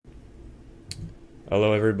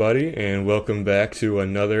Hello, everybody, and welcome back to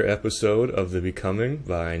another episode of The Becoming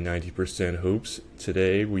by 90% Hoops.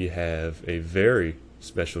 Today we have a very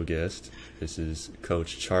special guest. This is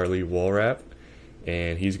Coach Charlie Wallrapp,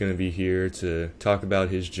 and he's going to be here to talk about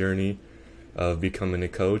his journey of becoming a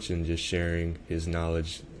coach and just sharing his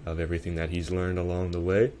knowledge of everything that he's learned along the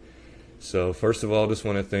way. So, first of all, just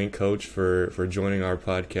want to thank Coach for joining our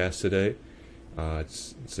podcast today.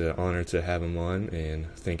 It's an honor to have him on, and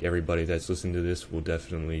I think everybody that's listening to this will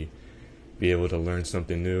definitely be able to learn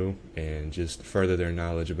something new and just further their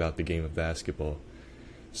knowledge about the game of basketball.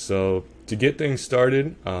 So to get things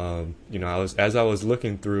started, as I was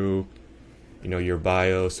looking through, your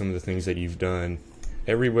bio, some of the things that you've done,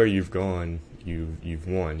 everywhere you've gone, you've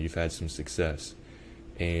won, you've had some success,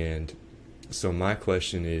 and so my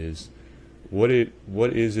question is, what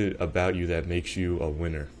is it about you that makes you a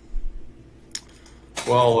winner?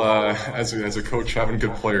 Well, as a coach, having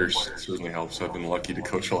good players certainly helps. I've been lucky to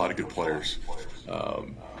coach a lot of good players.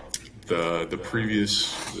 Um, the previous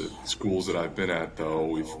schools that I've been at, though,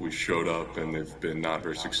 we've showed up and they've been not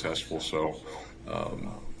very successful. So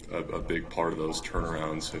a big part of those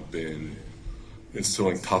turnarounds have been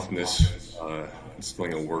instilling toughness,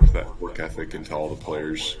 instilling a work ethic into all the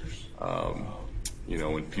players. Um,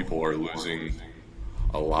 when people are losing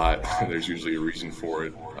a lot, there's usually a reason for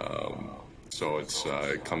it. So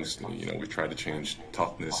it comes, we try to change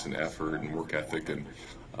toughness and effort and work ethic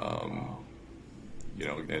um,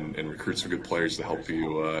 and recruit some good players to help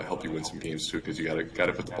you win some games too, because you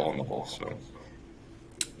gotta put the ball in the hole. So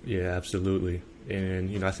Yeah, absolutely.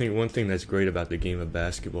 And I think one thing that's great about the game of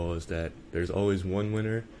basketball is that there's always one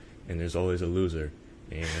winner and there's always a loser,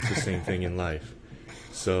 and it's the same thing in life.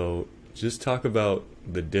 So just talk about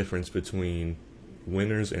the difference between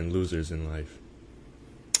winners and losers in life.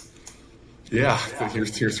 yeah, you're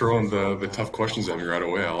throwing the tough questions at me right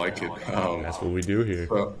away. I like it. That's what we do here.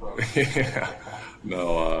 Yeah,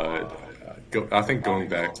 no, I think going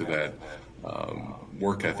back to that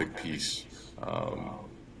work ethic piece, um,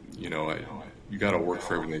 you got to work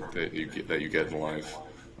for everything that you get in life.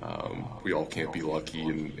 We all can't be lucky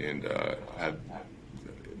and have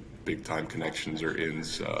big time connections or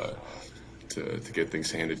ins to get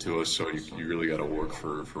things handed to us. So you really got to work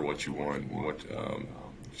for what you want and what you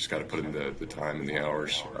just got to put in the time and the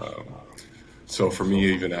hours. So for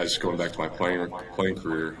me, even as going back to my playing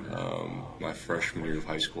career, my freshman year of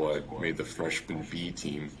high school, I made the freshman B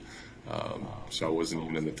team. So I wasn't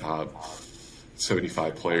even in the top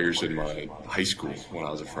 75 players in my high school when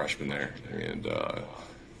I was a freshman there, and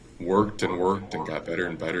worked and got better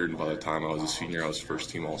and better. And by the time I was a senior, I was first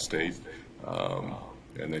team All State, um,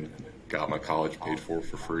 and then got my college paid for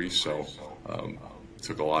free. So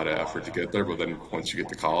took a lot of effort to get there, but then once you get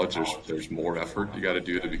to college, there's more effort you got to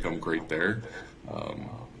do to become great there. Um,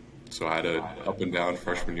 so I had a up and down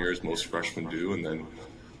freshman year, as most freshmen do, and then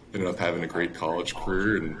ended up having a great college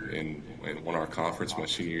career and won our conference my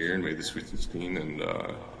senior year and made the Sweet 16. And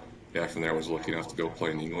yeah, from there I was lucky enough to go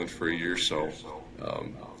play in England for a year. So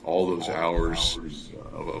all those hours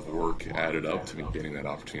of work added up to me getting that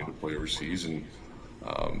opportunity to play overseas. And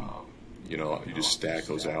um, you just stack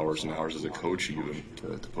those hours and hours as a coach even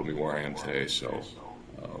to put me where I am today. So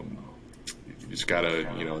um, you just gotta,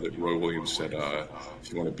 that Roy Williams said,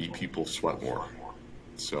 if you want to beat people, sweat more.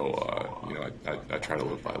 So, I try to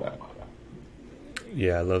live by that.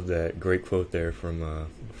 Yeah, I love that. Great quote there from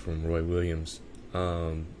Roy Williams.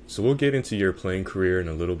 So we'll get into your playing career in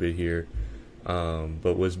a little bit here.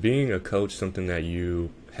 But was being a coach something that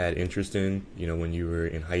you had interest in, when you were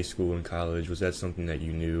in high school and college? Was that something that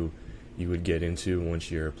you knew you would get into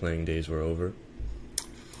once your playing days were over?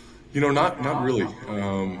 Not really.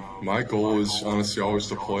 My goal is honestly always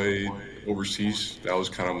to play overseas. That was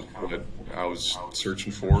kind of what I was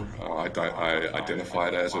searching for. I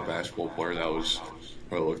identified as a basketball player. That was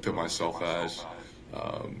what I looked at myself as.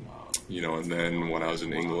 Um, and then when I was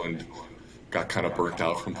in England, got kind of burnt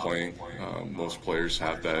out from playing. Most players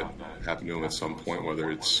have that happen to them at some point,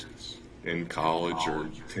 whether it's in college or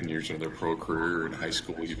 10 years into their pro career or in high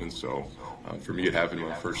school even. So for me, it happened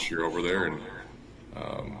my first year over there. And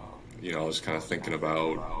um, I was kind of thinking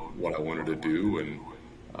about what I wanted to do, and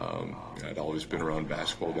I'd always been around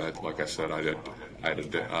basketball. That, like I said, I'd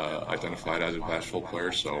identified as a basketball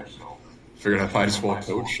player, so figured I might as well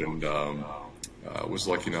coach. And was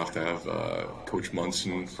lucky enough to have Coach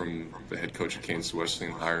Munson, from the head coach at Kansas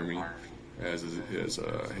Wesleyan, hire me as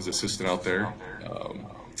his assistant out there.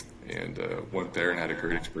 And went there and had a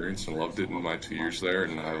great experience and loved it in my 2 years there.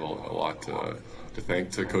 And I have a lot to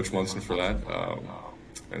thank to Coach Munson for that.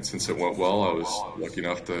 And since it went well, I was lucky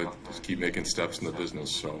enough to just keep making steps in the business.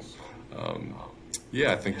 So,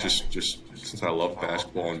 Yeah, I think just since I love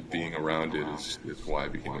basketball and being around it is why I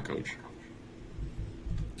became a coach.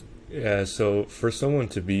 Yeah, so for someone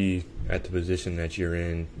to be at the position that you're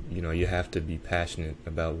in, you have to be passionate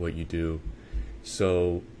about what you do.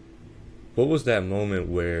 So, what was that moment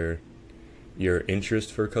where your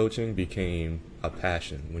interest for coaching became a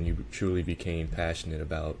passion, when you truly became passionate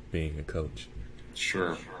about being a coach?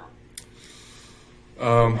 Sure.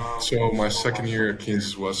 So my second year at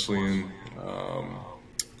Kansas Wesleyan,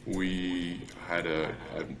 we had a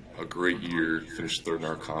great year, finished third in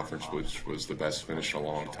our conference, which was the best finish in a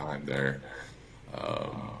long time there.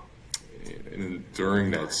 Um, and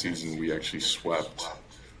during that season, we actually swept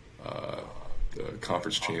uh, the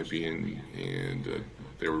conference champion, and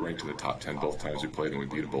they were ranked in the top 10 both times we played, and we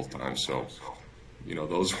beat them both times. So,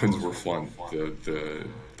 those wins were fun. The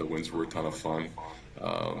wins were a ton of fun.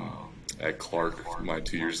 Um, at Clark, my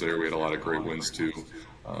 2 years there, we had a lot of great wins too.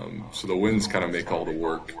 So the wins kind of make all the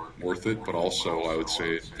work worth it, but also I would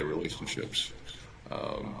say the relationships.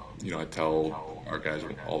 I tell our guys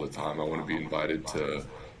all the time I want to be invited to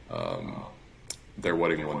um, their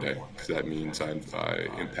wedding one day because that means I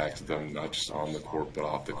impacted them not just on the court but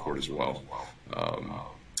off the court as well. Um,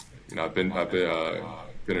 I've been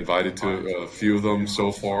invited to a few of them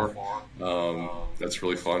so far. That's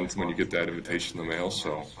really fun when you get that invitation in the mail.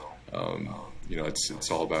 So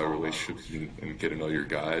it's all about relationships and getting to know your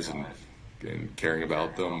guys and caring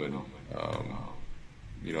about them. And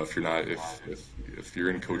if you're not if you're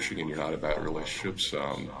in coaching and you're not about relationships,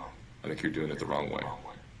 I think you're doing it the wrong way.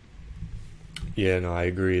 Yeah, no, I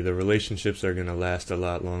agree. The relationships are going to last a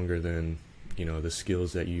lot longer than the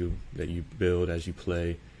skills that you build as you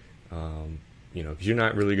play. Because you're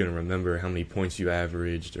not really going to remember how many points you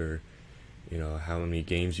averaged or how many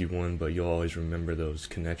games you won, but you'll always remember those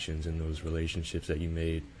connections and those relationships that you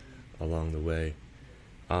made along the way.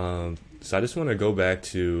 So I just want to go back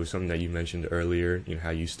to something that you mentioned earlier.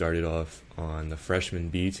 How you started off on the freshman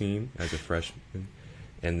B team as a freshman,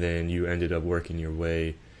 and then you ended up working your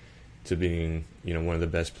way to being one of the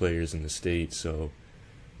best players in the state. So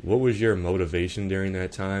what was your motivation during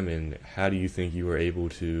that time, and how do you think you were able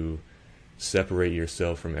to separate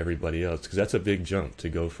yourself from everybody else? Because that's a big jump to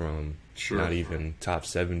go from Sure. not even top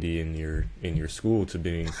 70 in your school to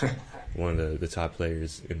being one of the top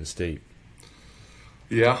players in the state.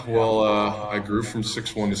 Yeah, well, I grew from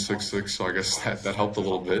 6'1" to 6'6", so I guess that helped a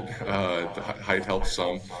little bit. The height helped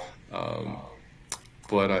some, um,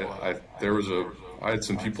 but I had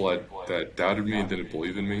some people that doubted me and didn't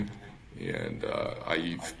believe in me, and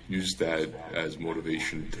used that as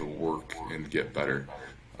motivation to work and get better.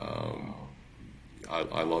 Um,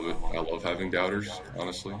 I love it. I love having doubters,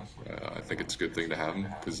 honestly. I think it's a good thing to have them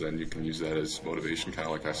because then you can use that as motivation, kind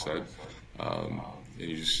of like I said. Um,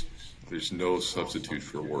 and there's no substitute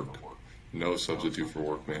for work. No substitute for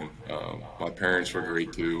work, man. My parents were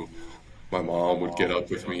great too. My mom would get up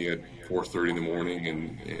with me at 4:30 in the morning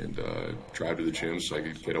and drive to the gym so I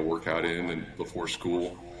could get a workout in and before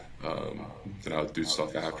school. Then I would do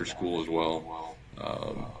stuff after school as well.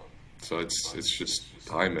 So it's just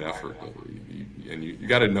time and effort, and you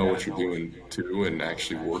got to know what you're doing too, and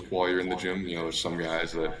actually work while you're in the gym. There's some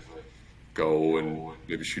guys that go and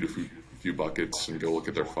maybe shoot a few buckets and go look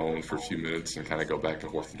at their phone for a few minutes and kind of go back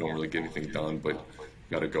and forth. You don't really get anything done, but you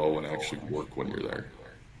got to go and actually work when you're there.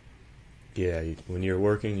 Yeah, when you're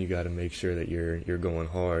working, you got to make sure that you're going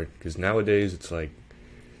hard because nowadays it's like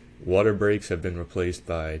water breaks have been replaced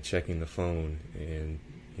by checking the phone and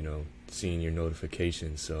seeing your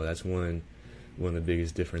notifications. So that's one of the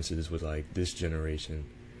biggest differences with like this generation.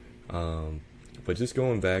 Um, but just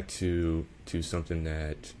going back to something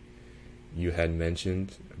that you had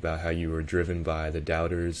mentioned about how you were driven by the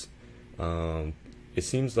doubters, it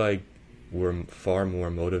seems like we're far more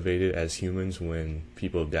motivated as humans when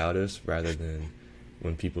people doubt us rather than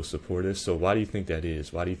when people support us. So why do you think that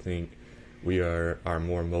is? Why do you think we are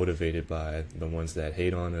more motivated by the ones that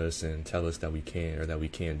hate on us and tell us that we can't or that we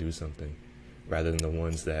can't do something rather than the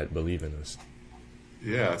ones that believe in us?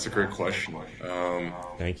 Yeah, that's a great question.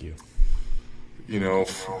 Thank you. You know,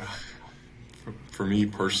 for me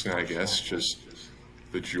personally, I guess just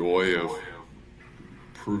the joy of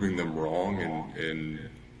proving them wrong and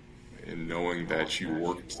knowing that you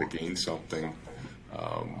worked to gain something.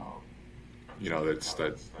 Um, that's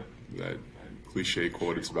that cliche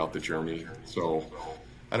quote. It's about the journey. So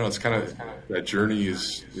I don't know. It's kind of that journey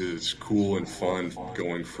is cool and fun,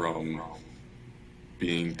 going from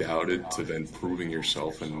being doubted to then proving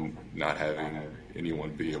yourself and not having anyone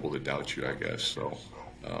be able to doubt you, I guess. So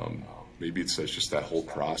um, maybe it's just that whole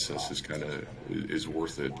process is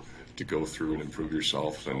worth it to go through and improve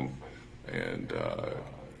yourself and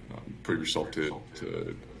prove yourself to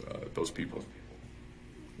those people.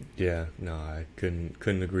 Yeah, no, I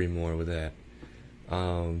couldn't agree more with that.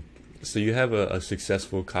 Um, so you have a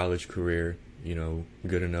successful college career,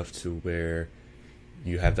 good enough to where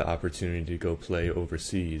you have the opportunity to go play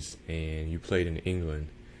overseas, and you played in England.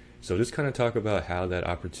 So just kind of talk about how that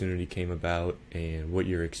opportunity came about and what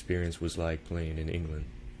your experience was like playing in England.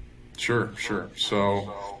 Sure, sure.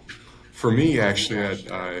 So for me, actually,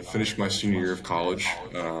 I finished my senior year of college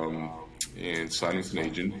and signed with an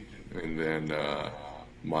agent, and then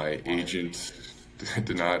my agent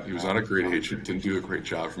did not. He was not a great agent. Didn't do a great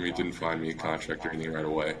job for me. Didn't find me a contract or anything right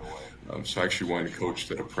away. So I actually went and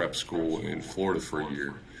coached at a prep school in Florida for a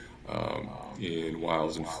year. And while I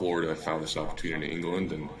was in Florida, I found this opportunity in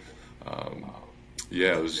England, and um,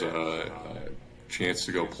 yeah, it was a chance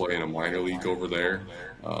to go play in a minor league over there,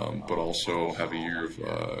 but also have a year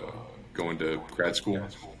of going to grad school.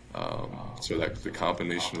 So that the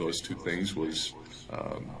combination of those two things was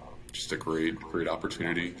um, just a great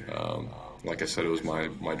opportunity. Like I said, it was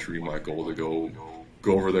my dream, my goal to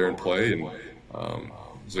go over there and play, and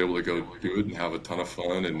was able to go do it and have a ton of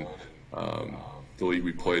fun. And um, the league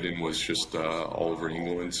we played in was just all over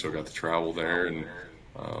England, so I got to travel there and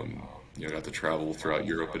um, got to travel throughout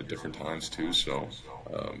Europe at different times too. So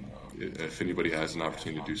if anybody has an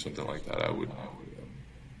opportunity to do something like that, I would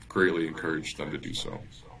greatly encourage them to do so.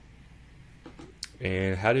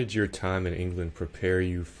 And how did your time in England prepare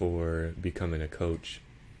you for becoming a coach?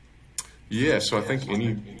 Yeah, so I think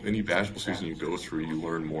any basketball season you go through, you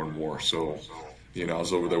learn more and more. So, I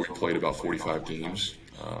was over there. We played about 45 games,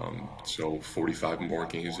 so 45 more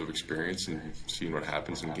games of experience and seeing what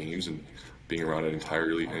happens in games and being around an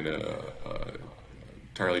entirely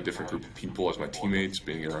different group of people as my teammates,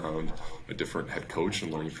 being around a different head coach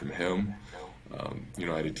and learning from him. I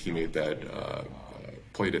had a teammate that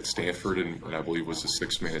played at Stanford and I believe was the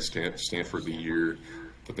sixth man at Stanford the year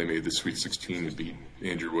that they made the Sweet 16 and beat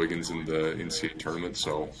Andrew Wiggins in the NCAA tournament.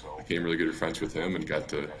 So I became really good friends with him and got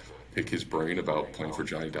to pick his brain about playing for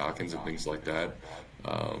Johnny Dawkins and things like that.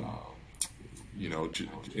 Um,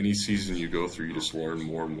 any season you go through, you just learn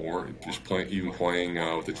more and more. Just playing, even playing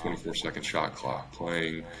with the 24-second shot clock,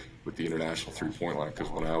 playing with the international three-point line. Because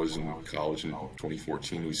when I was in college in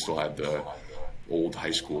 2014, we still had the old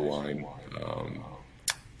high school line,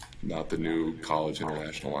 not the new college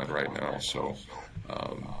international line right now. So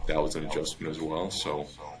that was an adjustment as well. So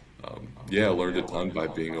yeah, I learned a ton by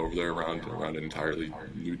being over there around an entirely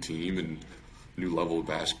new team and new level of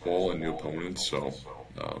basketball and new opponents. So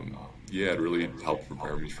yeah, it really helped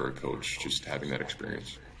prepare me for a coach, just having that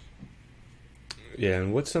experience. Yeah,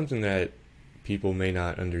 and what's something that people may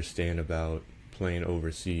not understand about playing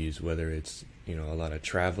overseas, whether it's, a lot of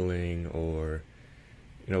traveling or,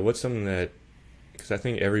 what's something that, because I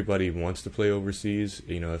think everybody wants to play overseas,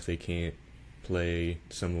 if they can't play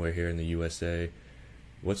somewhere here in the USA,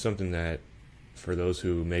 what's something that, for those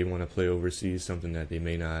who may want to play overseas, something that they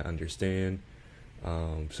may not understand,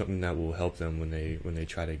 something that will help them when they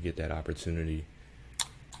try to get that opportunity.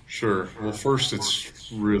 Sure. Well, first,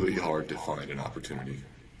 it's really hard to find an opportunity.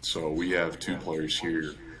 So we have two players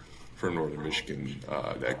here from Northern Michigan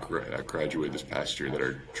that graduated this past year that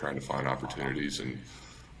are trying to find opportunities, and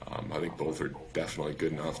I think both are definitely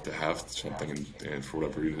good enough to have something. And for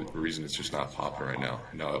whatever reason, it's just not popping right now.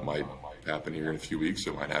 Now it might happen here in a few weeks.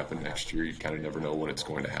 It might happen next year. You kind of never know when it's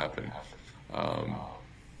going to happen. Um,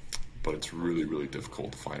 but it's really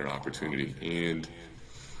difficult to find an opportunity, and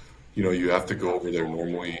you have to go over there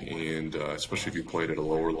normally, and especially if you played at a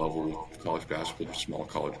lower level of college basketball, small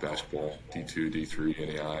college basketball, D2,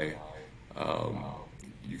 D3, NAI. Um,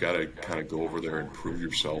 you got to kind of go over there and prove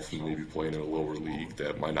yourself and maybe play in a lower league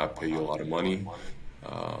that might not pay you a lot of money.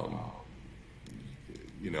 Um,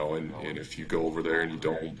 and if you go over there and you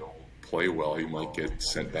don't play well, you might get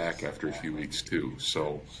sent back after a few weeks too.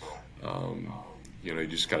 So, um, you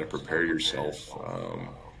just got to prepare yourself.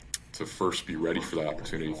 To first be ready for the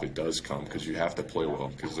opportunity if it does come, because you have to play well,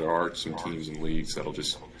 because there are some teams and leagues that'll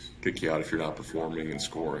just kick you out if you're not performing and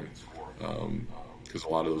scoring, because a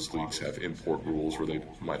lot of those leagues have import rules where they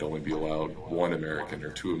might only be allowed one American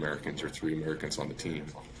or two Americans or three Americans on the team.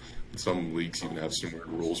 And some leagues even have similar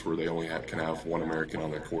rules where they only can have one American on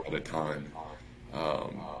their court at a time.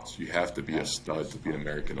 So you have to be a stud to be an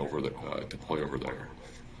American to play over there.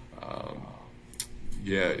 Um,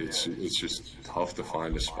 yeah, it's just tough to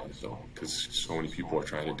find a spot though, because so many people are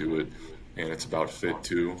trying to do it, and it's about fit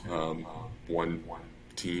too. One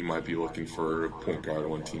team might be looking for a point guard,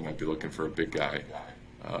 one team might be looking for a big guy.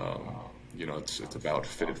 Um, it's about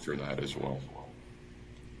fit for that as well.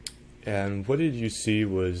 And what did you see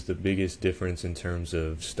was the biggest difference in terms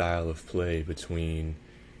of style of play between,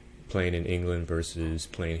 playing in England versus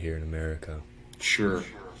playing here in America? Sure.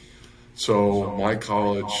 So my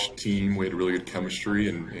college team, we had really good chemistry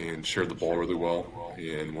and shared the ball really well.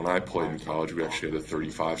 And when I played in college, we actually had a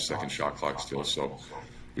 35-second shot clock still. So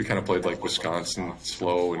we kind of played like Wisconsin,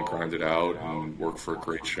 slow and grinded out and worked for a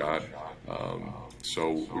great shot.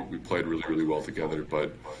 So we played really, really well together.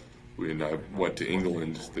 But when I went to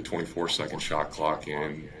England, the 24-second shot clock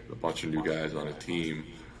and a bunch of new guys on a team,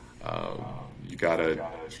 um, you gotta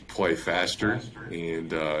play faster,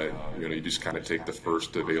 and you just kind of take the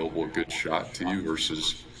first available good shot to you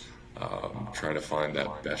versus trying to find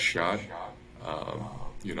that best shot. Um,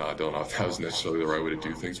 I don't know if that was necessarily the right way to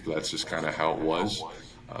do things, but that's just kind of how it was.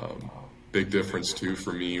 Um, Big difference too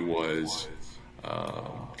for me was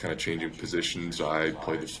kind of changing positions. I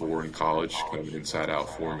played the four in college, kind of an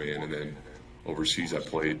inside-out four-man, and then overseas I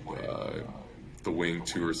played the wing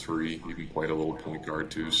two or three, even played a little point guard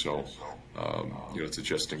too. So it's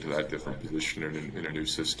adjusting to that different position in a new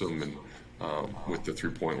system, and with the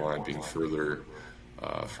three-point line being further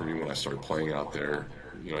for me when I started playing out there,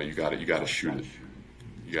 you got to shoot it.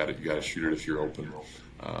 You got to shoot it if you're open.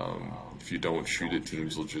 If you don't shoot it,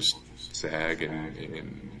 teams will just sag, and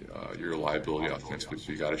you're a liability offensively.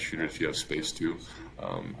 So you got to shoot it if you have space to.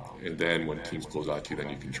 And then when teams close out to you, then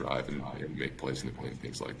you can drive and make plays and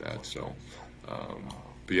things like that. So,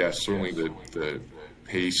 but yeah, certainly the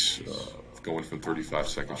pace going from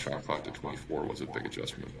 35-second shot clock to 24 was a big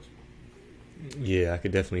adjustment. Yeah, I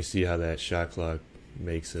could definitely see how that shot clock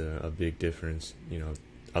makes a big difference.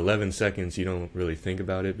 11 seconds, you don't really think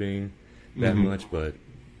about it being that Hmm. much, but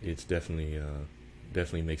it's definitely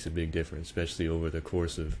makes a big difference, especially over the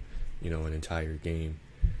course of an entire game.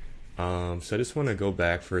 So I just want to go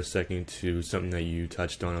back for a second to something that you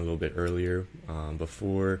touched on a little bit earlier.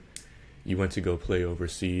 Before you went to go play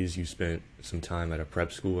overseas, you spent some time at a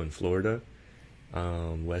prep school in Florida,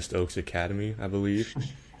 West Oaks Academy, I believe.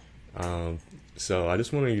 Um, so I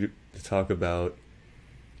just wanted you to talk about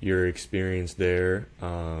your experience there,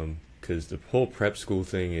 because the whole prep school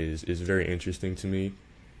thing is very interesting to me.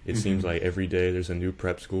 It seems Hmm. like every day there's a new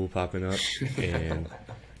prep school popping up, and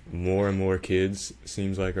more kids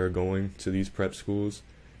seems like are going to these prep schools.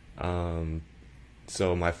 Um,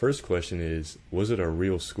 so my first question is, was it a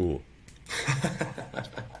real school?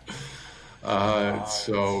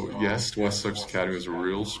 So yes, West Oaks Academy was a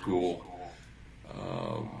real school.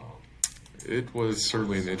 Um, it was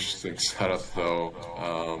certainly an interesting setup, though.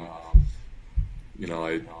 You know,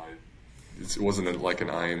 I it wasn't like an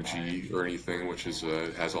IMG or anything, which is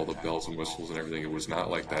has all the bells and whistles and everything. It was not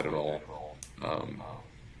like that at all. Um,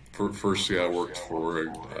 Firstly, I worked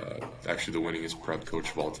for actually the winningest prep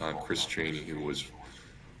coach of all time, Chris Chaney, who was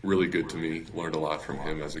really good to me. Learned a lot from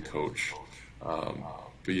him as a coach. Um,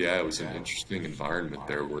 but yeah, it was an interesting environment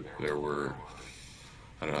there. Where there were,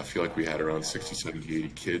 I don't know, I feel like we had around 60, 70, 80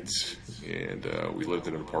 kids, and we lived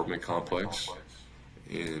in an apartment complex.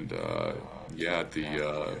 And yeah,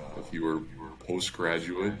 if you were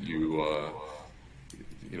postgraduate,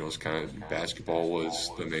 it's kind of basketball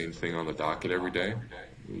was the main thing on the docket every day.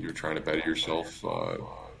 You're trying to better yourself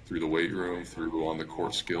through the weight room, through on the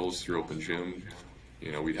court skills, through open gym.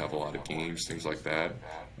 We'd have a lot of games, things like that.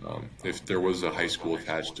 If there was a high school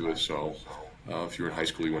attached to it, so if you were in high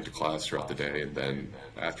school, you went to class throughout the day, and then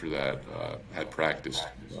after that, had practice,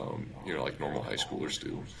 like normal high schoolers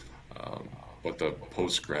do. Um, but the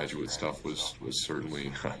postgraduate stuff was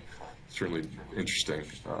certainly certainly interesting.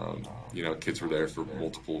 Kids were there for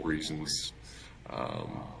multiple reasons.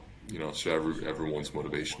 Um, so everyone's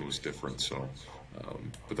motivation was different. So,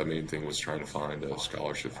 but the main thing was trying to find a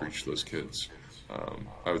scholarship for each of those kids.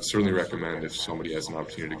 I would certainly recommend if somebody has an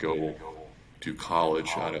opportunity to go to college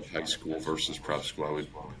out of high school versus prep school, I would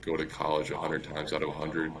go to college 100 times out of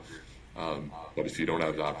 100. But if you don't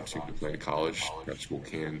have the opportunity to play in college, prep school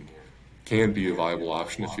can be a viable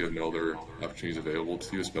option if you have no other opportunities available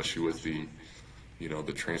to you, especially with the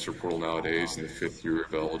transfer portal nowadays and the fifth year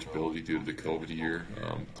of eligibility due to the COVID year.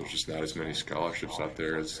 There's just not as many scholarships out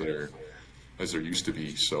there as there used to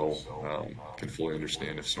be. So can fully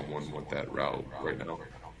understand if someone went that route right now.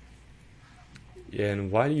 Yeah,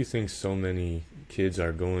 and why do you think so many kids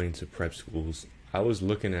are going to prep schools? I was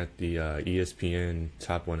looking at the ESPN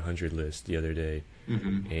Top 100 list the other day,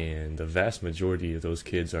 Hmm. and the vast majority of those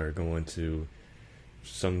kids are going to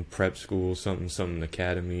some prep school, something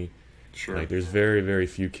academy. Sure, Like, there's very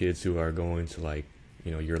few kids who are going to, like,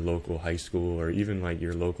 your local high school or even like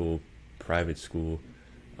your local private school.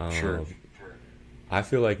 sure. Um, I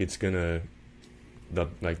feel like the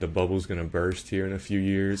bubble's gonna burst here in a few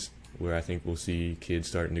years, where I think we'll see kids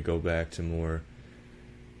starting to go back to more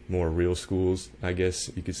real schools, I guess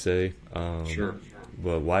you could say. Sure.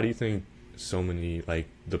 But why do you think so many, like,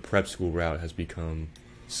 the prep school route has become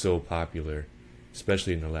so popular,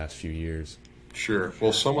 especially in the last few years? Sure.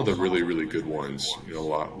 Well, some of the really, really good ones,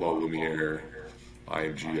 La Lumiere,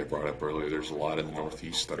 IMG, I brought up earlier. There's a lot in the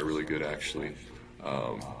Northeast that are really good, actually.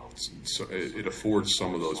 Um, so it affords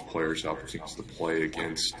some of those players opportunities to play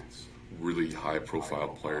against really high-profile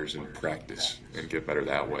players in practice and get better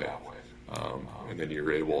that way. And then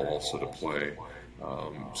you're able also to play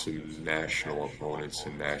some national opponents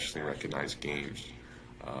in nationally recognized games.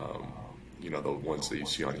 Um, the ones that you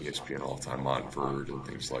see on ESPN all the time, Montverde and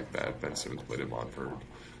things like that. Ben Simmons played at Montverde.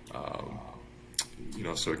 Um,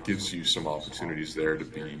 so it gives you some opportunities there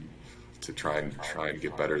to try and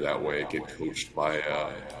get better that way. Get coached by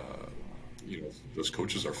those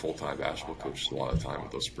coaches are full-time basketball coaches a lot of the time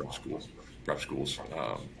at those prep schools.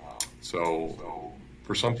 So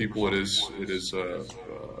for some people, it is a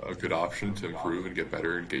good option to improve and get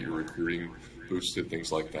better and get your recruiting boosted,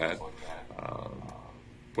 things like that. Um,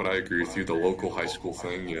 but I agree with you. The local high school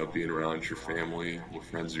thing, being around your family, your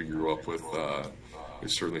friends you grew up with,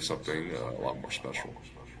 is certainly something a lot more special.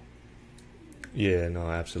 Yeah, no,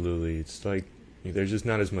 absolutely. It's like there's just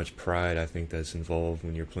not as much pride I think that's involved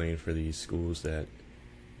when you're playing for these schools that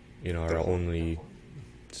are Definitely. only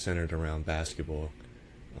centered around basketball.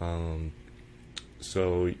 Um,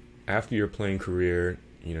 so after your playing career,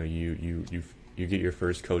 you get your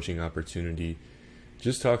first coaching opportunity.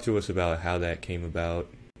 Just talk to us about how that came about,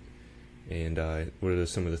 and what are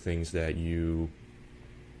some of the things that you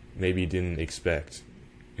maybe didn't expect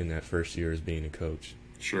in that first year as being a coach.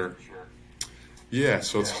 Sure. Yeah,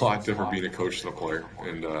 so it's a lot different being a coach than a player,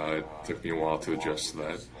 and it took me a while to adjust to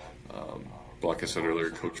that. But like I said earlier,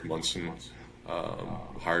 Coach Munson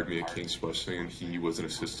hired me at King's Wesleyan, and he was an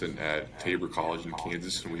assistant at Tabor College in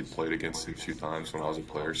Kansas, and we had played against him a few times when I was a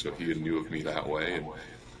player, so he knew of me that way, and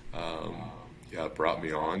yeah, it brought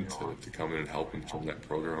me on to come in and help him turn that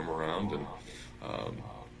program around, and um,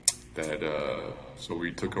 so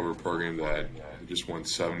we took over a program that just won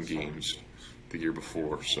 7 games the year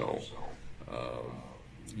before, so um,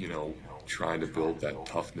 trying to build that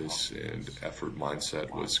toughness and effort mindset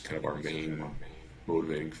was kind of our main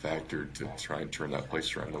motivating factor to try and turn that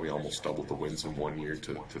place around. And we almost doubled the wins in one year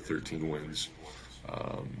to 13 wins.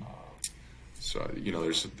 Um,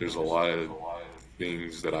 there's a lot of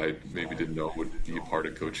things that I maybe didn't know would be a part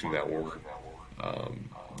of coaching that were, um,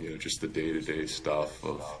 just the day-to-day stuff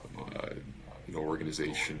of,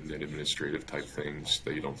 organization and administrative type things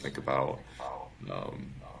that you don't think about.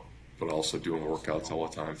 Um, but also doing workouts all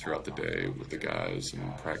the time throughout the day with the guys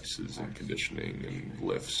and practices and conditioning and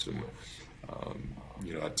lifts and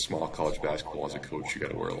at small college basketball as a coach you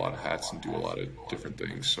got to wear a lot of hats and do a lot of different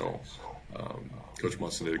things. So Coach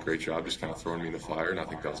Munson did a great job just kind of throwing me in the fire, and I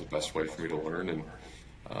think that was the best way for me to learn. And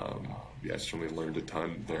yeah, I certainly learned a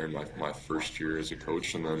ton there in my first year as a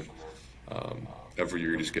coach, and then every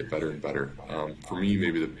year you just get better and better. For me,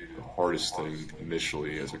 maybe the hardest thing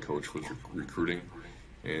initially as a coach was recruiting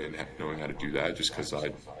and knowing how to do that, just because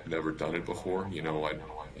I'd never done it before.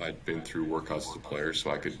 I'd been through workouts as a player,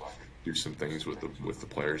 so I could do some things with the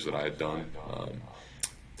players that I had done.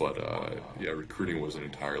 But yeah, recruiting was an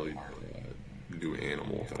entirely new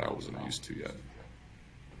animal that I wasn't used to yet.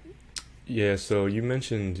 Yeah, so you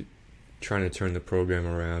mentioned trying to turn the program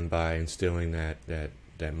around by instilling that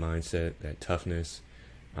mindset, that toughness.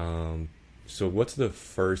 Um, so what's the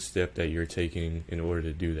first step that you're taking in order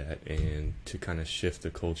to do that and to kind of shift the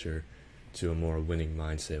culture to a more winning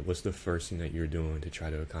mindset? What's the first thing that you're doing to try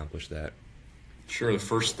to accomplish that? Sure, the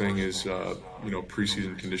first thing is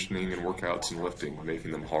preseason conditioning and workouts and lifting,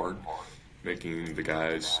 making them hard, making the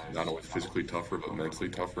guys not only physically tougher but mentally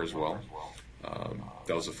tougher as well.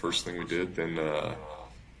 That was the first thing we did. Then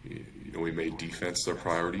we made defense their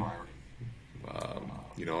priority.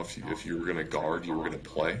 If you were going to guard, you were going to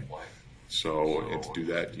play. So, and to do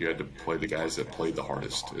that, you had to play the guys that played the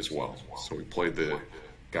hardest as well. So we played the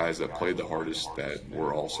guys that played the hardest that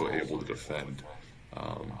were also able to defend.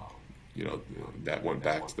 Um, you know, that went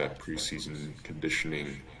back to that preseason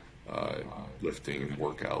conditioning, uh, lifting and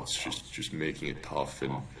workouts, just making it tough.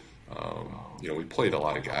 And we played a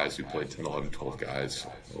lot of guys. We played 10, 11, 12 guys,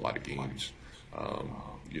 a lot of games. Um,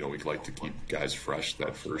 we'd like to keep guys fresh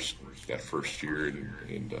that first year,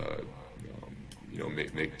 and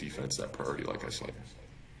make defense that priority, like I said.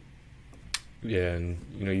 Yeah, and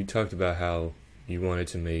you talked about how you wanted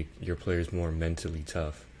to make your players more mentally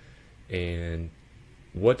tough. And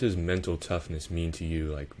what does mental toughness mean to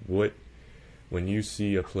you? Like, when you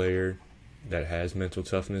see a player that has mental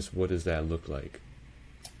toughness, what does that look like?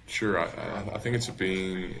 Sure, I think it's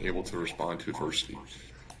being able to respond to adversity.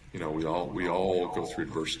 we all go through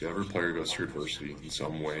adversity. Every player goes through adversity in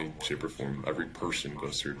some way, shape, or form. Every person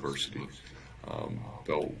goes through adversity.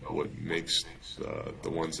 But what makes the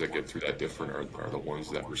ones that get through that different are the ones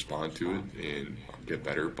that respond to it and get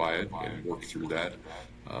better by it and work through that.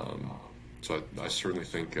 Um, so I certainly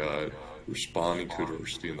think responding to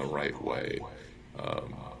adversity in the right way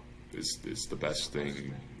um, is the best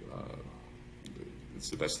thing. Uh, it's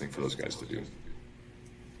the best thing for those guys to do.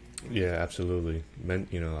 Yeah, absolutely.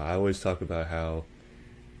 I always talk about how,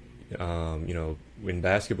 in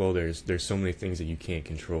basketball, there's so many things that you can't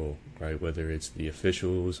control, right? Whether it's the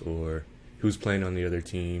officials or who's playing on the other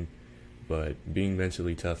team, but being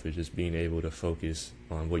mentally tough is just being able to focus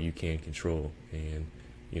on what you can control. And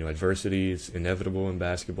adversity is inevitable in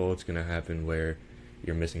basketball. It's going to happen where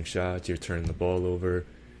you're missing shots, you're turning the ball over,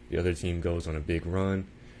 the other team goes on a big run.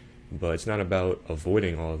 But it's not about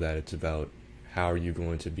avoiding all of that. It's about how are you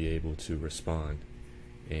going to be able to respond.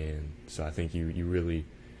 And so I think you really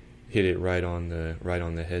hit it right on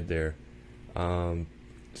the head there. Um,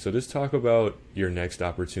 so just talk about your next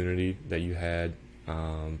opportunity that you had.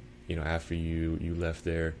 After you left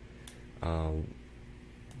there. Um,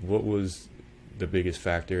 what was the biggest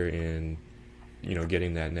factor in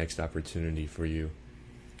getting that next opportunity for you,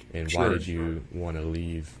 and why Sure. did you want to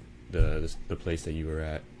leave the place that you were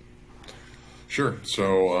at? Sure.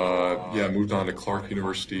 So yeah, I moved on to Clark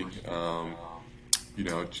University.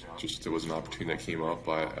 Just there was an opportunity that came up.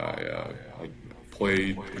 I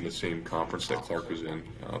played in the same conference that Clark was in,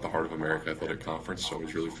 the Heart of America Athletic Conference, so I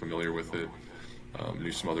was really familiar with it.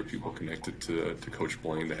 Knew some other people connected to Coach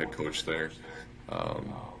Blaine, the head coach there.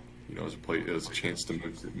 Um, it was a chance to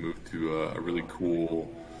move to a really cool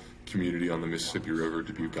community on the Mississippi River.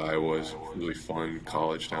 Dubuque, Iowa is a really fun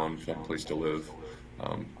college town, fun place to live.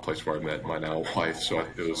 Place where I met my now wife, so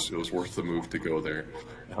it was worth the move to go there.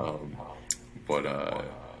 Um, but uh,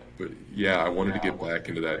 but yeah, I wanted to get back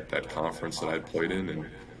into that conference that I'd played in,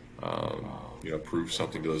 and prove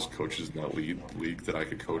something to those coaches in that league that I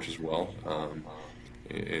could coach as well,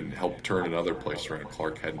 and help turn another place around.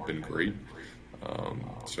 Clark hadn't been great,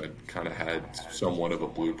 so I kind of had somewhat of a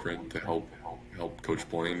blueprint to help Coach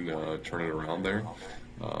Blaine turn it around there.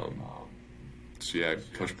 Um, so yeah,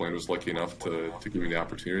 Coach Blaine was lucky enough to give me the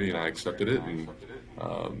opportunity, and I accepted it, and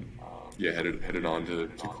um, yeah, headed on to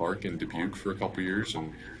Clark and Dubuque for a couple years,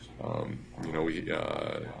 and we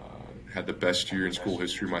had the best year in school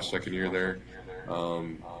history my second year there.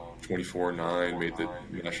 Um, 24-9, made the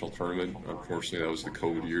national tournament. Unfortunately, that was the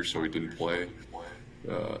COVID year, so we didn't play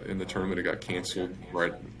in the tournament. It got canceled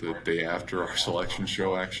right the day after our selection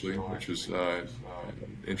show, actually, which was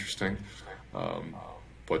interesting. Um,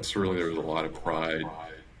 but certainly there was a lot of pride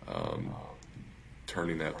um,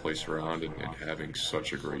 turning that place around and having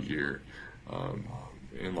such a great year. Um,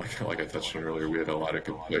 and like I touched on earlier, we had a lot of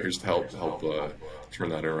good players to help turn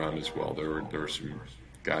that around as well. There were some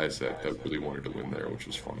guys that really wanted to win there, which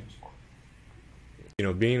was fun.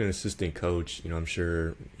 Being an assistant coach, I'm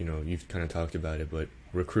sure you've kind of talked about it, but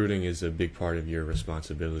recruiting is a big part of your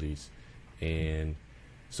responsibilities. And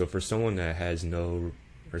so for someone that has no,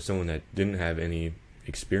 or someone that didn't have any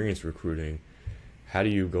experience recruiting, how do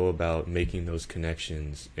you go about making those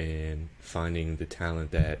connections and finding the talent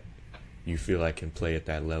that you feel like can play at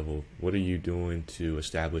that level? What are you doing to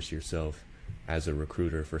establish yourself as a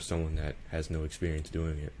recruiter for someone that has no experience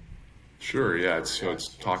doing it? Sure, yeah.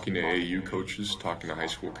 It's talking to AAU coaches, talking to high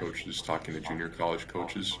school coaches, talking to junior college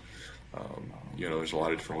coaches. There's a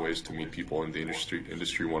lot of different ways to meet people in the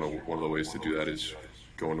industry. One of the ways to do that is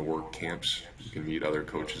going to work camps. You can meet other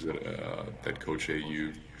coaches that coach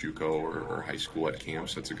AAU, JUCO, or high school at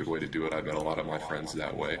camps. That's a good way to do it. I've met a lot of my friends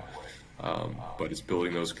that way. But it's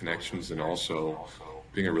building those connections and also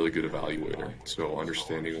being a really good evaluator. So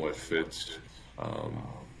understanding what fits um,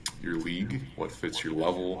 your league, what fits your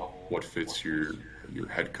level, what fits your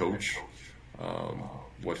head coach, um,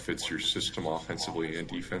 what fits your system offensively and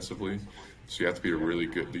defensively. So you have to be a really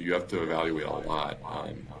good. You have to evaluate a lot.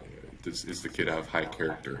 Does the kid have high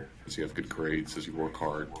character? Does he have good grades? Does he work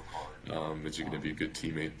hard? Is he going to be a good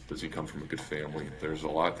teammate? Does he come from a good family? There's a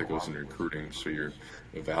lot that goes into recruiting, so you're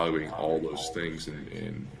evaluating all those things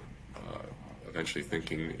and eventually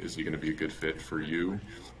thinking, is he going to be a good fit for you?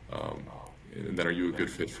 Um, and then are you a good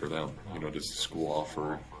fit for them? Does the school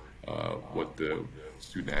offer what the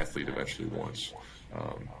student athlete eventually wants?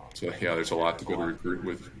 So yeah, there's a lot to go to recruit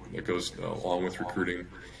with that goes along with recruiting.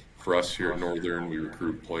 For us here at Northern, we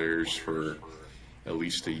recruit players for at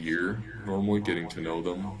least a year, normally getting to know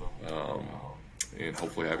them, um, and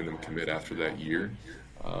hopefully having them commit after that year.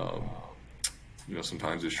 Um,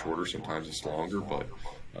 sometimes it's shorter, sometimes it's longer, but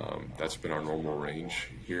that's been our normal range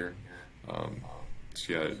here. Um,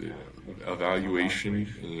 so yeah, evaluation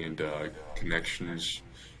and connections,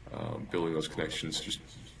 building those connections, just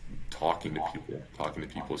talking to people. Talking to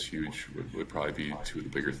people is huge. Would probably be two of the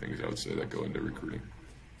bigger things I would say that go into recruiting.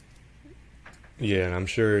 Yeah, and I'm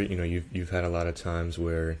sure you've had a lot of times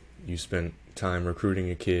where you spent time recruiting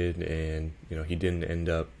a kid, and he didn't end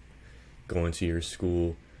up going to your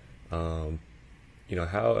school. Um,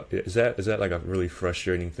 how is that like a really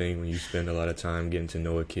frustrating thing when you spend a lot of time getting to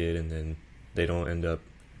know a kid and then they don't end up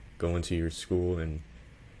going to your school? And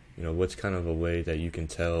what's kind of a way that you can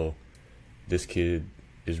tell this kid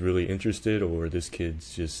is really interested, or this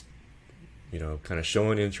kid's just kind of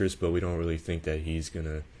showing interest, but we don't really think that he's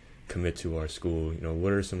gonna commit to our school?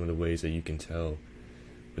 What are some of the ways that you can tell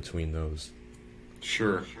between those?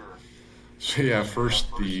 Sure. So yeah, first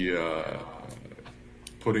the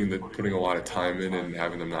putting a lot of time in and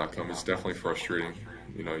having them not come is definitely frustrating.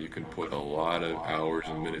 You can put a lot of hours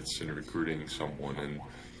and minutes in recruiting someone and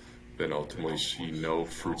then ultimately see no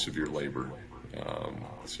fruits of your labor.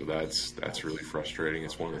 So that's really frustrating.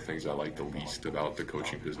 It's one of the things I like the least about the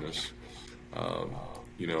coaching business. Um,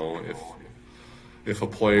 if a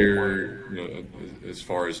player, as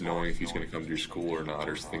far as knowing if he's going to come to your school or not,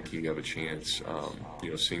 or thinking you have a chance,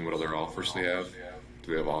 seeing what other offers they have.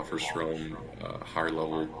 Do they have offers from higher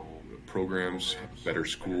level programs, better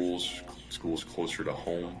schools, schools closer to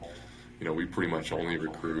home? We pretty much only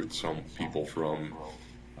recruit some people from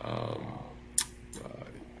um,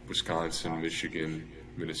 Wisconsin, Michigan,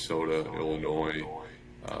 Minnesota, Illinois.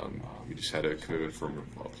 We just had a commitment from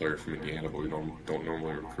a player from Indiana, but we don't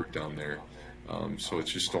normally recruit down there. So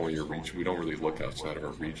it's just only your region. We don't really look outside of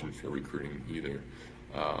our region for recruiting either.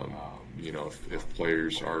 Um, if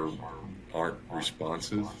players aren't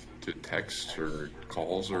responsive to texts or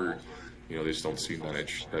calls, or they just don't seem that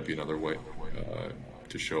interested, that'd be another way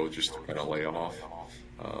to show just to kind of lay off.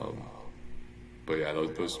 Um, but yeah,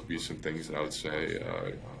 those would be some things that I would say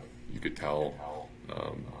you could tell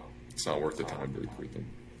it's not worth the time to recruit them.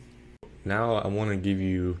 Now I want to give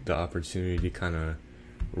you the opportunity to kind of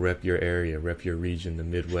rep your area, rep your region, the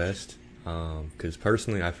Midwest. Because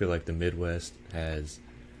personally, I feel like the Midwest has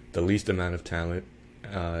the least amount of talent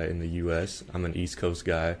in the U.S. I'm an East Coast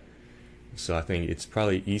guy, so I think it's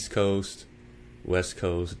probably East Coast, West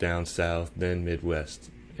Coast, down South, then Midwest.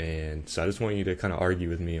 And so I just want you to kind of argue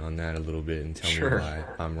with me on that a little bit and tell me Sure. why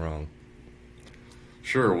I'm wrong.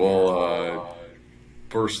 Sure. Well,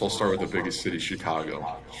 first I'll start with the biggest city,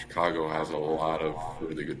 Chicago. Chicago has a lot of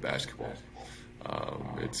really good basketball.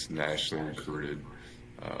 It's nationally recruited.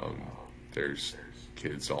 Um, there's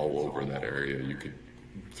kids all over that area. You could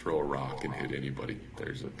throw a rock and hit anybody.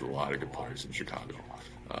 There's a lot of good players in Chicago.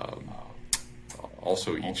 Um,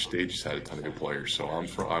 Also, each state just had a ton of good players. So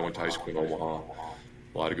I went to high school in Omaha.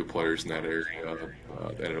 A lot of good players in that area.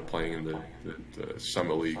 Ended up playing in the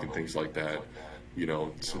Summit League and things like that.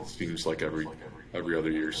 It seems like every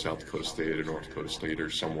other year, South Dakota State or North Dakota State or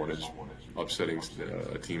someone is upsetting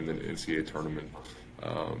a team in the NCAA tournament.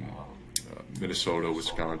 Um, Minnesota,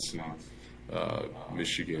 Wisconsin,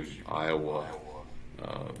 Michigan, Iowa,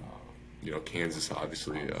 um, Kansas,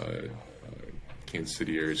 obviously. Kansas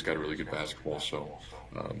City area's got a really good basketball, so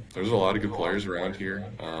there's a lot of good players around here.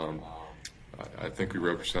 I think we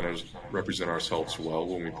represent ourselves well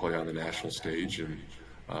when we play on the national stage and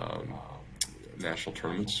um, national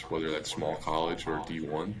tournaments, whether that's small college or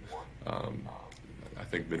D1. Um, I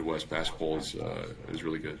think Midwest basketball is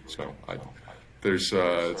really good. So there's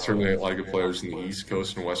certainly a lot of good players in the East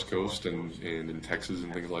Coast and West Coast and in Texas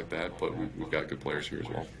and things like that, but we've got good players here as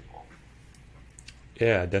well.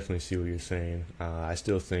 Yeah, I definitely see what you're saying. I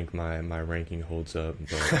still think my ranking holds up,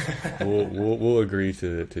 but we'll agree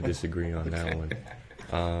to disagree on that Okay.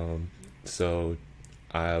 one. So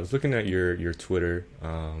I was looking at your Twitter.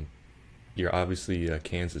 You're obviously a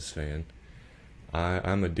Kansas fan.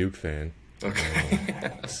 I'm a Duke fan.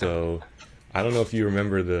 Okay. So I don't know if you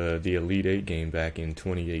remember the Elite Eight game back in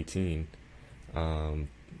 2018. Um,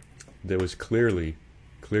 there was clearly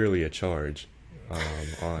a charge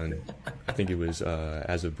on, I think it was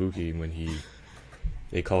Azubuike when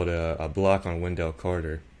they called a block on Wendell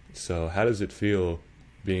Carter. So how does it feel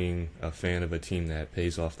being a fan of a team that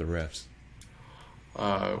pays off the refs?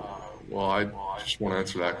 Uh, well, I just want to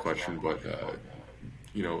answer that question, but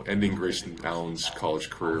ending Grayson Allen's college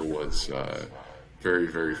career was very,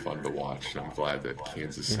 very fun to watch. I'm glad that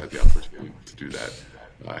Kansas had the opportunity to do that.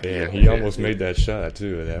 Yeah, and he almost made that shot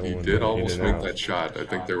too. That He one did went in almost and make out. that shot. I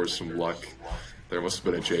think there was some luck. There must have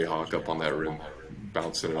been a Jayhawk up on that rim,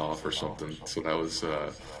 bouncing it off or something. So that was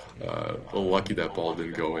a little lucky that ball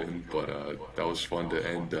didn't go in, but that was fun to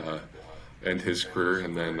end. end his career.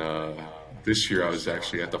 And then this year I was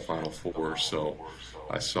actually at the Final Four, so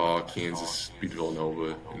I saw Kansas beat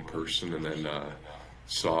Villanova in person, and then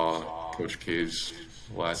saw Coach K's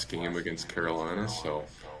last game against Carolina. So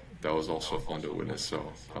that was also fun to witness.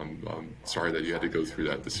 So I'm sorry that you had to go through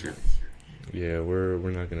that this year. Yeah, we're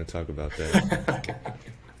not going to talk about that. Okay.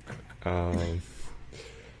 Um,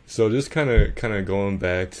 so just kind of going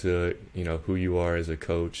back to who you are as a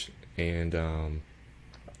coach, and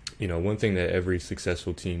one thing that every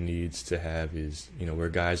successful team needs to have is where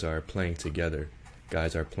guys are playing together,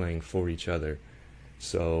 guys are playing for each other.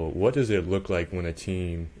 So what does it look like when a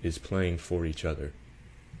team is playing for each other?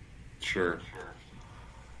 Sure.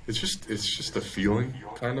 It's just a feeling,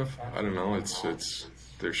 kind of. I don't know. It's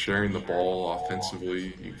they're sharing the ball offensively.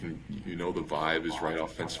 The vibe is right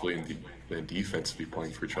offensively, and then defensively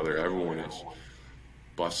playing for each other. Everyone is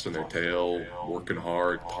busting their tail, working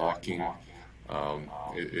hard, talking.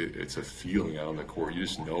 It's a feeling out on the court. You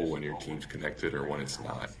just know when your team's connected or when it's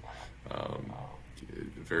not. Um,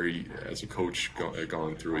 as a coach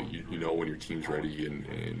going through it, you know when your team's ready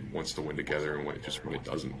and wants to win together, and when it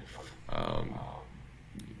doesn't. Um,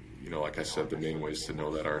 like I said, the main ways to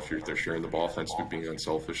know that are if they're sharing the ball offensively, being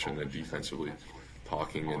unselfish, and then defensively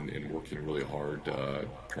talking and working really hard, trying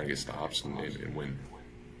to get stops and win.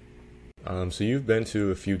 So you've been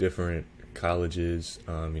to a few different colleges.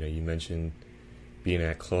 You mentioned being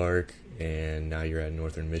at Clark, and now you're at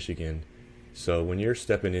Northern Michigan. So when you're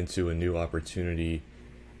stepping into a new opportunity,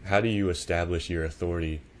 how do you establish your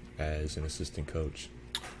authority as an assistant coach?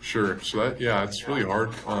 Sure. So it's really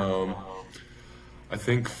hard. I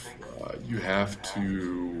think you have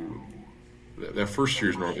to. That first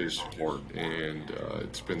year is hard, and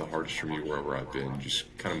it's been the hardest for me wherever I've been. Just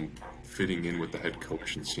kind of fitting in with the head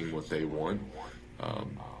coach and seeing what they want,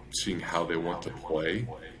 seeing how they want to play.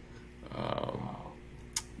 Um,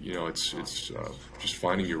 it's just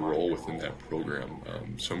finding your role within that program.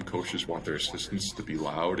 Some coaches want their assistants to be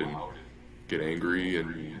loud and get angry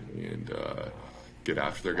and get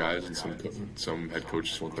after their guys, and some head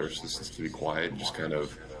coaches want their assistants to be quiet and just kind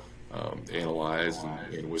of analyze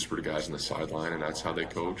and whisper to guys on the sideline, and that's how they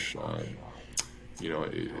coach.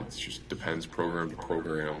 It just depends program to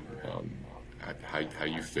program, how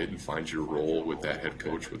you fit and find your role with that head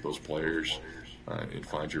coach, with those players, and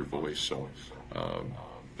find your voice. So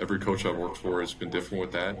every coach I've worked for has been different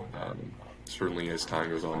with that. Certainly, as time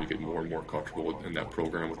goes on, you get more and more comfortable in that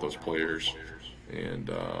program with those players,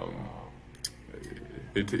 and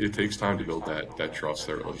it takes time to build that trust,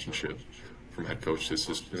 that relationship from head coach to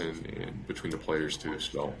assistant and between the players too.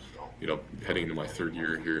 So, heading into my third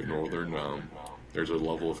year here at Northern, there's a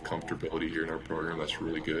level of comfortability here in our program that's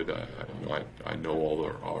really good. I know all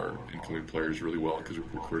our incoming players really well because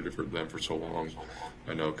we've recruited for them for so long.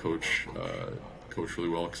 I know Coach really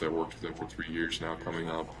well because I worked with him for 3 years now coming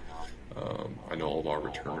up. I know all of our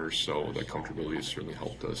returners, so that comfortability has certainly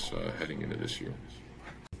helped us heading into this year.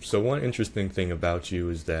 So one interesting thing about you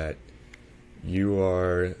is that you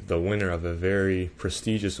are the winner of a very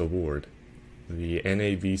prestigious award, the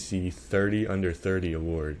NABC 30 Under 30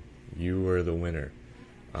 Award. You were the winner,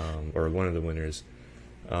 or one of the winners.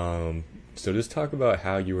 So just talk about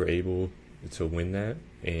how you were able to win that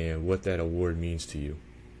and what that award means to you.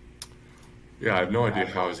 Yeah, I have no idea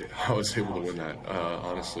how I was able to win that,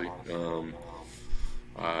 honestly.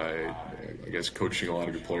 I guess coaching a lot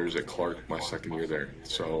of good players at Clark my second year there.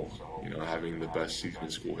 So, having the best season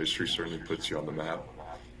in school history certainly puts you on the map.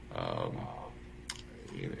 Um,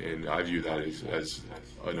 and I view that as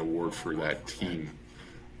an award for that team,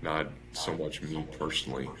 not so much me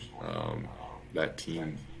personally. That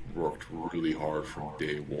team worked really hard from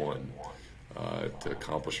day one to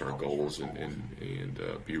accomplish our goals and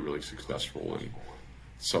be really successful. And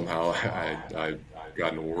somehow I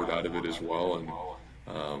got an award out of it as well. And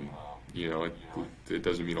it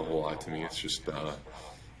doesn't mean a whole lot to me. It's just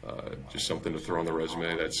something to throw on the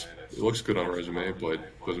resume. It looks good on a resume, but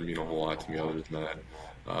doesn't mean a whole lot to me other than that.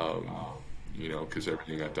 Because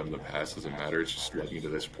everything I've done in the past doesn't matter. It's just led me to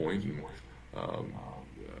this point, and um,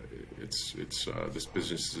 this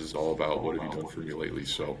business is all about what have you done for me lately.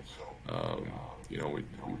 So,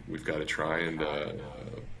 we've got to try and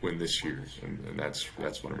win this year, and that's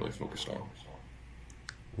what I'm really focused on.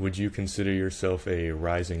 Would you consider yourself a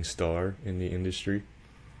rising star in the industry?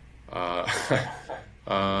 Uh,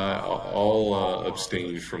 I'll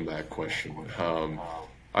abstain from that question.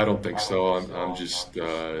 I don't think so. I'm just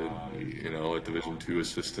a Division II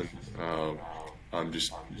assistant. I'm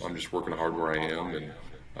just working hard where I am and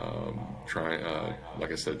trying,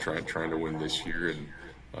 like I said, trying to win this year. And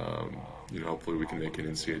hopefully we can make an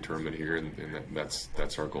NCAA tournament here, and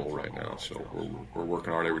that's our goal right now. So we're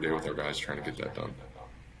working hard every day with our guys trying to get that done.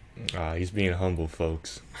 He's being humble,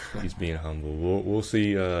 folks. He's being humble. We'll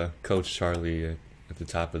see Coach Charlie at the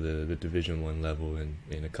top of the Division I level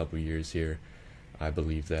in a couple years here. I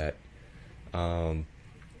believe that. Um,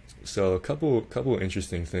 so a couple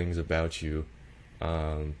interesting things about you.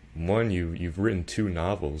 One, you've written two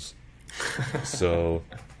novels. So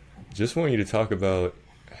just want you to talk about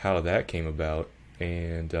how that came about,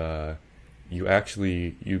 and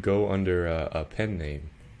you go under a pen name,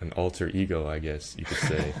 an alter ego, I guess you could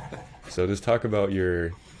say. So just talk about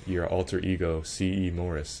your alter ego, C.E.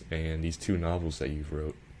 Morris, and these two novels that you've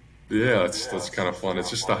wrote. Yeah, that's kind of fun. It's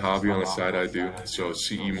just a hobby on the side I do. So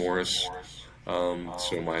C.E. Morris.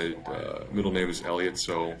 So my middle name is Elliot.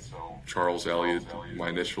 So Charles Elliot, my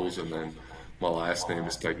initials, and then my last name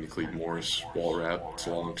is technically Morris Wallrapp. It's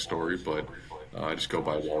a long story, but I just go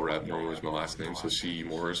by Wallrapp normally as my last name. So C.E.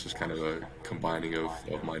 Morris is kind of a combining of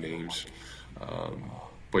my names. Um,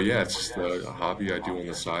 but yeah, it's just a hobby I do on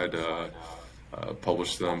the side.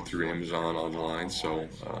 Publish them through Amazon online, so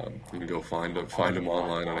you can go find them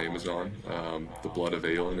online on Amazon. The Blood of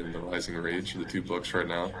Aelin and The Rising Rage are the two books right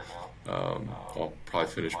now. I'll probably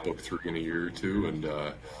finish book 3 in a year or two, and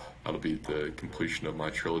that'll be the completion of my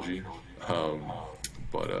trilogy. Um,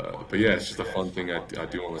 but yeah, it's just a fun thing I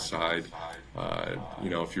do on the side.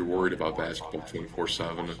 If you're worried about basketball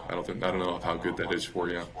 24/7, I don't know how good that is for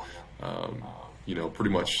you. Um, Pretty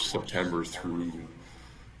much September through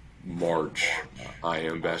March, I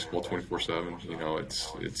am basketball 24/7.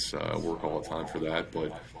 It's work all the time for that.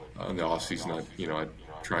 But in the off season, I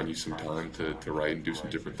try and use some time to write and do some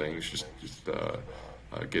different things. Just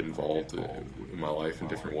get involved in my life in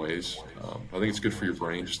different ways. I think it's good for your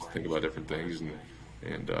brain just to think about different things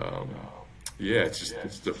and yeah,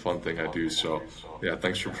 it's a fun thing I do. So yeah,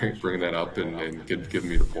 thanks for bringing that up and giving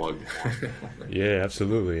me the plug. Yeah,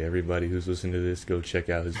 absolutely. Everybody who's listening to this, go check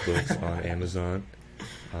out his books on Amazon.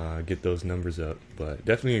 Get those numbers up. But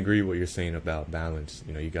definitely agree what you're saying about balance.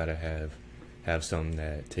 You gotta have something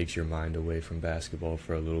that takes your mind away from basketball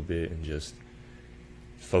for a little bit and just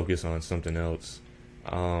focus on something else.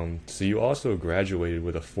 So you also graduated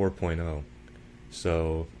with a 4.0.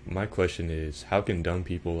 So my question is, how can dumb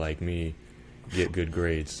people like me get good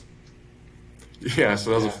grades? Yeah,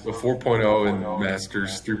 so that was a 4.0 in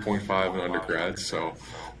masters, 3.5 in undergrad. So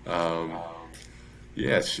um,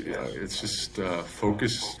 yeah, it's just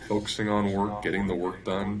focusing on work, getting the work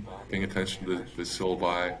done, paying attention to the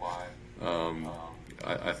syllabi. Um,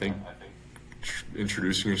 I think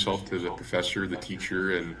introducing yourself to the professor, the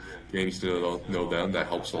teacher, and getting to know them, that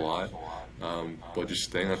helps a lot. But just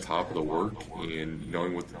staying on top of the work and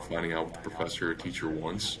finding out what the professor or teacher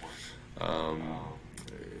wants, um,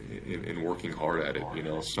 and working hard at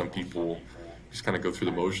it. Some people just kind of go through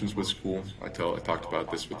the motions with school. I talk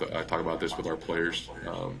about this with our players.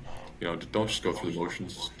 Don't just go through the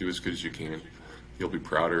motions. Do as good as you can. You'll be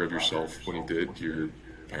prouder of yourself when you did. Your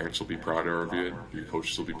parents will be prouder of you. Your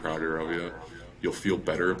coaches will be prouder of you. You'll feel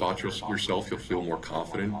better about yourself. You'll feel more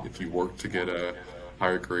confident if you work to get a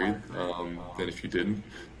higher grade than if you didn't.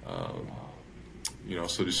 Um,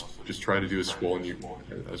 so just try to do as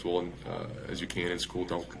you can in school.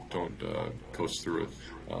 Don't coast through it.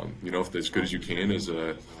 If as good as you can is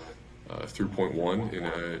a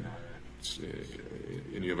 3.1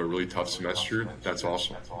 and you have a really tough semester, that's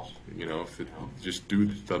awesome. Just do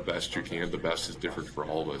the best you can. The best is different for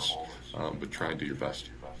all of us, but try and do your best.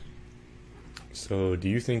 So do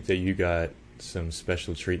you think that you got some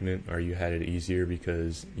special treatment or you had it easier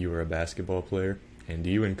because you were a basketball player? And do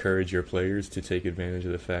you encourage your players to take advantage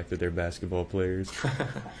of the fact that they're basketball players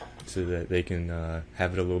so that they can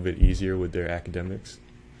have it a little bit easier with their academics?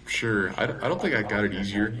 Sure. I don't think I got it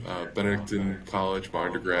easier. Benedictine College, my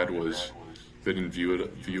undergrad was, they didn't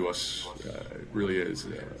view us really as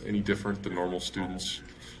any different than normal students.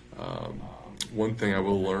 Um, One thing I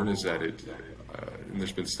will learn is that and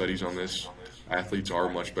there's been studies on this, athletes are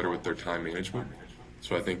much better with their time management.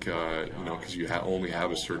 So I think, because you only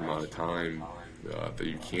have a certain amount of time that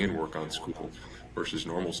you can work on school versus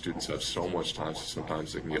normal students have so much time, so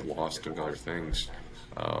sometimes they can get lost doing other things.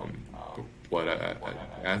 Um,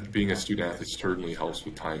 but being a student athlete certainly helps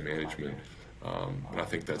with time management, and I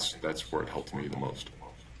think that's where it helped me the most.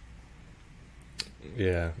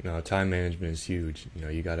 Yeah, no, time management is huge.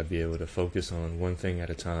 You got to be able to focus on one thing at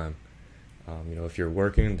a time. If you're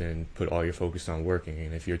working, then put all your focus on working,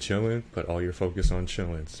 and if you're chilling, put all your focus on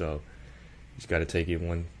chilling. So you just got to take it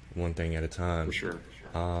one thing at a For time. sure.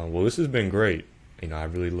 Well, this has been great. I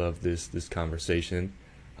really love this conversation.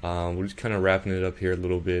 We're just kind of wrapping it up here a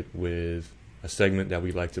little bit with a segment that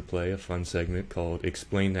we like to play, a fun segment called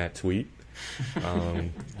Explain That Tweet.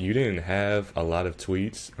 You didn't have a lot of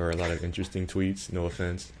tweets or a lot of interesting tweets, no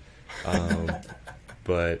offense. Um,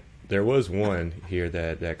 but there was one here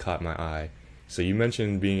that caught my eye. So you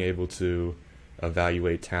mentioned being able to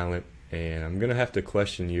evaluate talent, and I'm gonna have to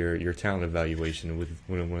question your talent evaluation with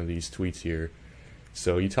one of these tweets here.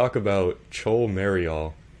 So you talk about Chol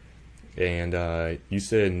Marial, and you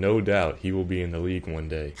said no doubt he will be in the league one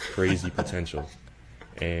day. Crazy potential,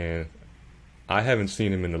 and I haven't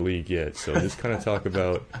seen him in the league yet. So just kind of talk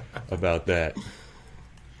about that.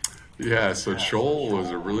 Yeah, so Joel was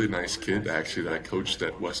a really nice kid actually that I coached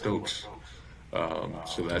at West Oaks. So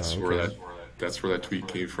Okay. that's where that tweet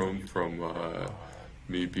came from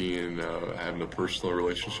me being having a personal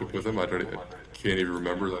relationship with him. I can't even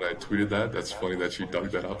remember that I tweeted that. That's funny that you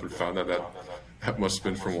dug that up and found that must have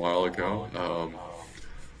been from a while ago.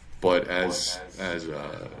 But as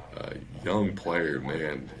a young player,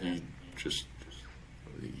 man, just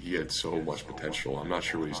he had so much potential. I'm not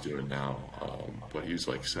sure what he's doing now, but he was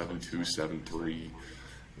like 7'2", 7'3",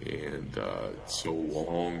 and so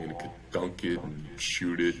long and could dunk it and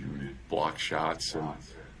shoot it and block shots. And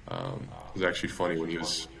it was actually funny when he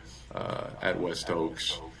was at West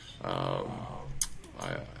Oaks. Um,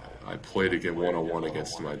 I I played again one-on-one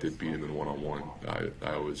against him. I did beat him in one-on-one.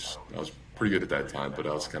 I was pretty good at that time, but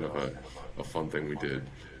that was kind of a fun thing we did.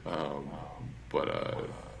 Um, but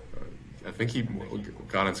I think he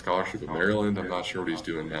got on scholarship at Maryland. I'm not sure what he's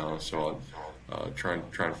doing now, so I'm trying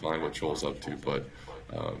to find what Joel's up to. But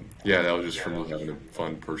yeah, that was just for me having a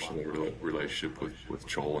fun personal relationship with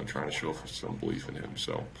Joel and trying to show some belief in him.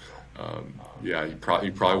 So yeah, he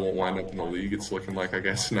probably won't wind up in the league. It's looking like, I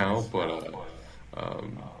guess, now,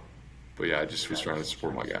 um, but yeah, I just was trying to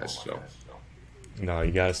support my guys. So No,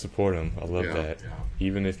 you gotta support them. I love yeah. that.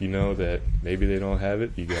 Even if you know that maybe they don't have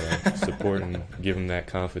it, you gotta support and give them that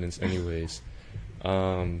confidence, anyways.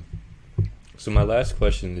 Um, so my last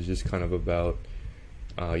question is just kind of about,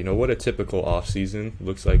 what a typical off season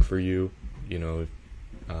looks like for you. You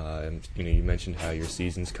mentioned how your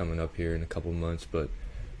season's coming up here in a couple months, but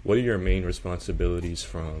what are your main responsibilities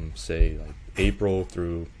from, say, like April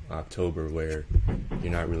through October, where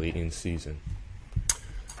you're not really in season?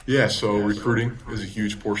 Yeah, so recruiting is a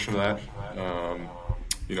huge portion of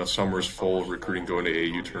that. Summer is full of recruiting, going to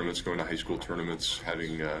AAU tournaments, going to high school tournaments,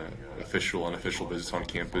 having official, unofficial visits on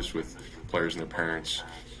campus with players and their parents.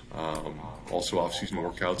 Also off-season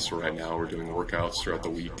workouts. So right now we're doing workouts throughout the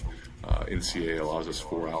week. NCAA allows us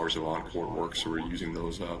 4 hours of on-court work, so we're using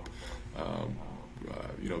those up. Um,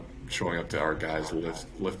 Showing up to our guys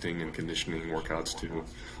lifting and conditioning workouts too.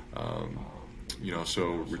 Um, so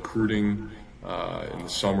recruiting in the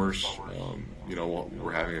summers,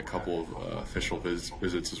 we're having a couple of official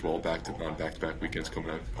visits as well, back-to-back weekends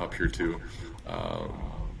coming up here too. Um,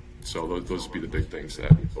 so those would be the big things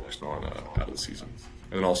that we focused on out of the season,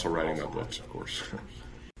 and then also writing my books, of course.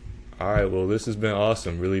 All right, well, this has been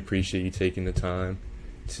awesome. Really appreciate you taking the time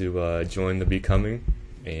to join the Becoming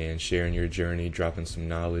and sharing your journey, dropping some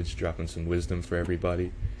knowledge, dropping some wisdom for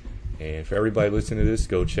everybody. And for everybody listening to this,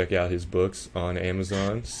 go check out his books on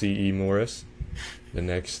Amazon. C.E. Morris, the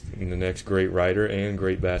next great writer and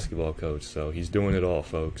great basketball coach. So he's doing it all,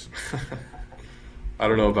 folks. I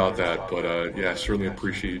don't know about that, but yeah, I certainly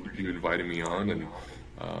appreciate you inviting me on, and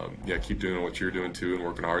yeah, keep doing what you're doing too and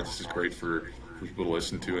working hard. This is great for people to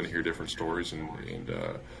listen to and hear different stories, and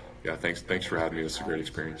yeah, thanks for having me. It's a great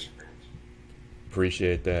experience.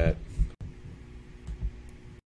 Appreciate that.